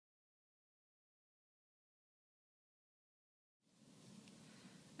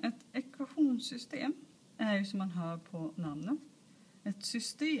Ett ekvationssystem är ju som man hör på namnet ett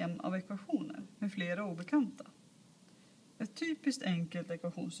system av ekvationer med flera obekanta. Ett typiskt enkelt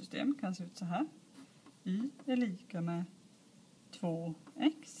ekvationssystem kan se ut så här. Y är lika med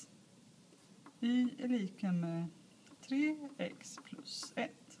 2x. Y är lika med 3x plus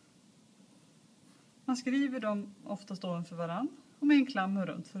 1. Man skriver dem oftast ovanför varann och med en klammer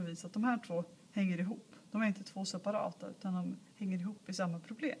runt för att visa att de här två hänger ihop. De är inte två separata utan de hänger ihop i samma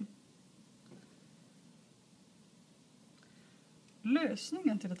problem.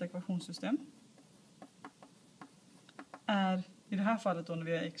 Lösningen till ett ekvationssystem är i det här fallet då när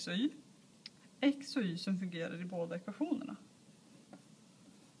vi har x och y. X och y som fungerar i båda ekvationerna.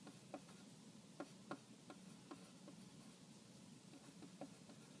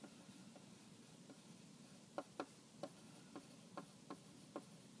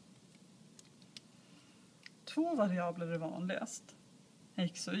 Två variabler är vanligast,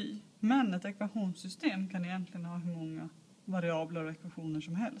 x och y. Men ett ekvationssystem kan egentligen ha hur många variabler och ekvationer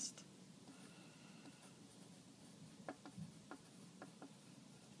som helst.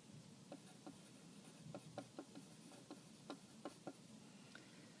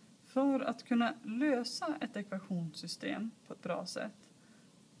 För att kunna lösa ett ekvationssystem på ett bra sätt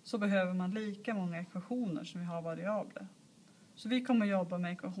så behöver man lika många ekvationer som vi har variabler. Så vi kommer jobba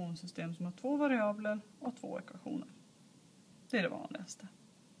med ekvationssystem som har 2 variabler och 2 ekvationer. Det är det vanligaste.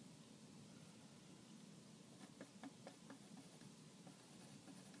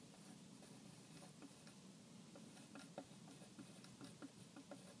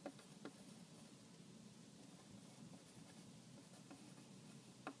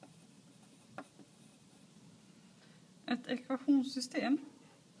 Ett ekvationssystem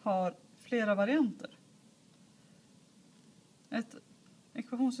har flera varianter. Ett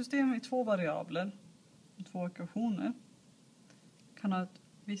ekvationssystem i 2 variabler och 2 ekvationer kan ha ett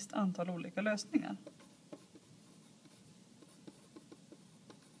visst antal olika lösningar.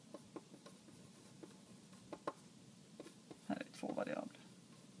 Här är 2 variabler.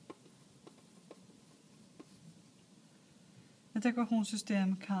 Ett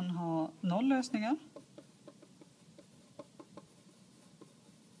ekvationssystem kan ha 0 lösningar.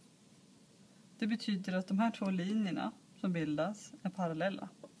 Det betyder att de här 2 linjerna som bildas är parallella.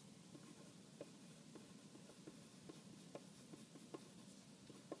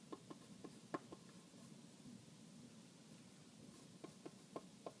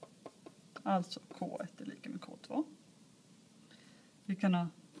 Alltså K1 är lika med K2. Vi kan ha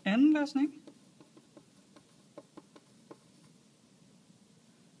en lösning.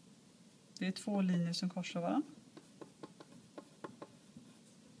 Det är 2 linjer som korsar varandra.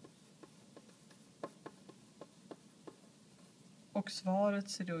 Och svaret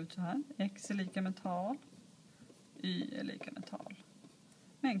ser då ut så här. X är lika med tal. Y är lika med tal.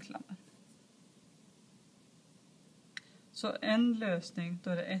 Med en klammer. Så en lösning, då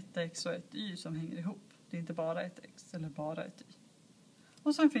är det ett x och ett y som hänger ihop. Det är inte bara ett x eller bara ett y.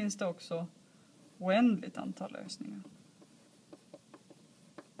 Och sen finns det också oändligt antal lösningar.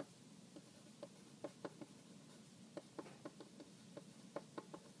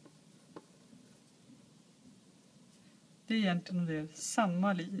 Det är egentligen det är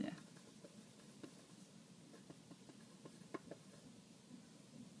samma linje.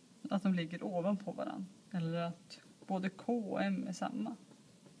 Att de ligger ovanpå varandra. Eller att både K och M är samma.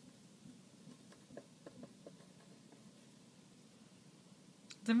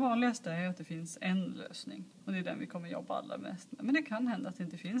 Det vanligaste är att det finns en lösning. Och det är den vi kommer jobba allra mest med. Men det kan hända att det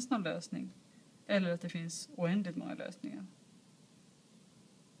inte finns någon lösning. Eller att det finns oändligt många lösningar.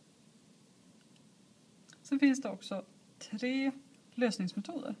 Sen finns det också 3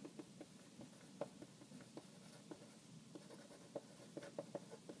 lösningsmetoder.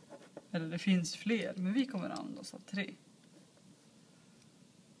 Eller det finns fler, men vi kommer att använda oss av 3.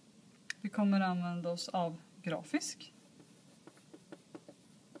 Vi kommer att använda oss av grafisk.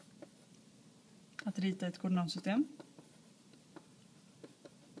 Att rita ett koordinatsystem.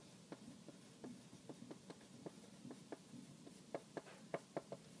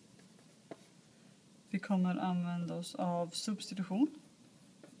 Vi kommer att använda oss av substitution.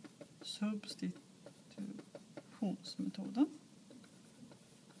 Substitutionsmetoden.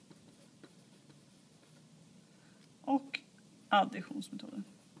 Och additionsmetoden.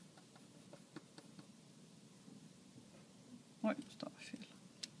 Oj, nu stavar jag fel.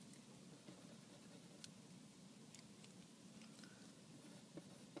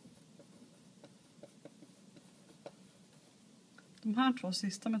 De här 2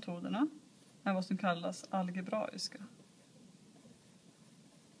 sista metoderna är vad som kallas algebraiska.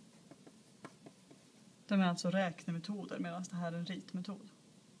 De är alltså räknemetoder medan det här är en ritmetod.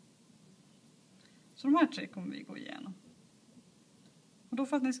 Så de här tre kommer vi gå igenom. Och då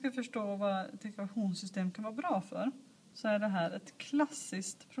för att ni ska förstå vad ett ekvationssystem kan vara bra för så är det här ett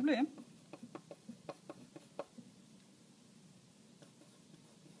klassiskt problem.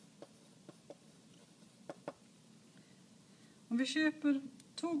 Om vi köper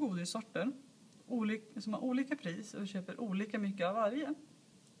två godissorter som har olika pris och vi köper olika mycket av varje.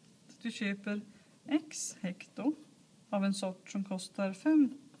 Så vi köper x hekto av en sort som kostar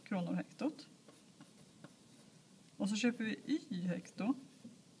 5 kronor hektot. Och så köper vi y hekto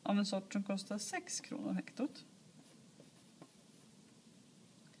av en sort som kostar 6 kronor hektot.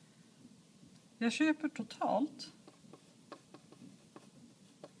 Jag köper totalt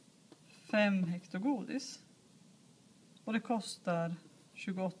 5 hekto godis. Och det kostar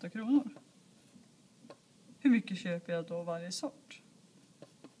 28 kronor. Hur mycket köper jag då varje sort?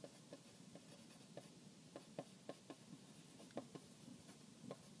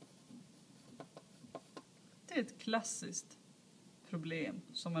 Det är ett klassiskt problem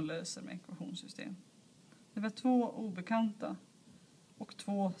som man löser med ekvationssystem. Det var två obekanta och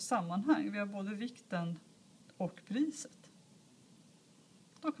två sammanhang. Vi har både vikten och priset.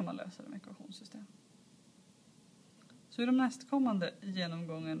 Då kan man lösa det med ekvationssystem. Så i de nästkommande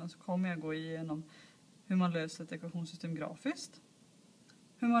genomgångarna så kommer jag gå igenom hur man löser ett ekvationssystem grafiskt,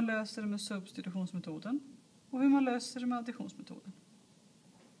 hur man löser det med substitutionsmetoden och hur man löser det med additionsmetoden.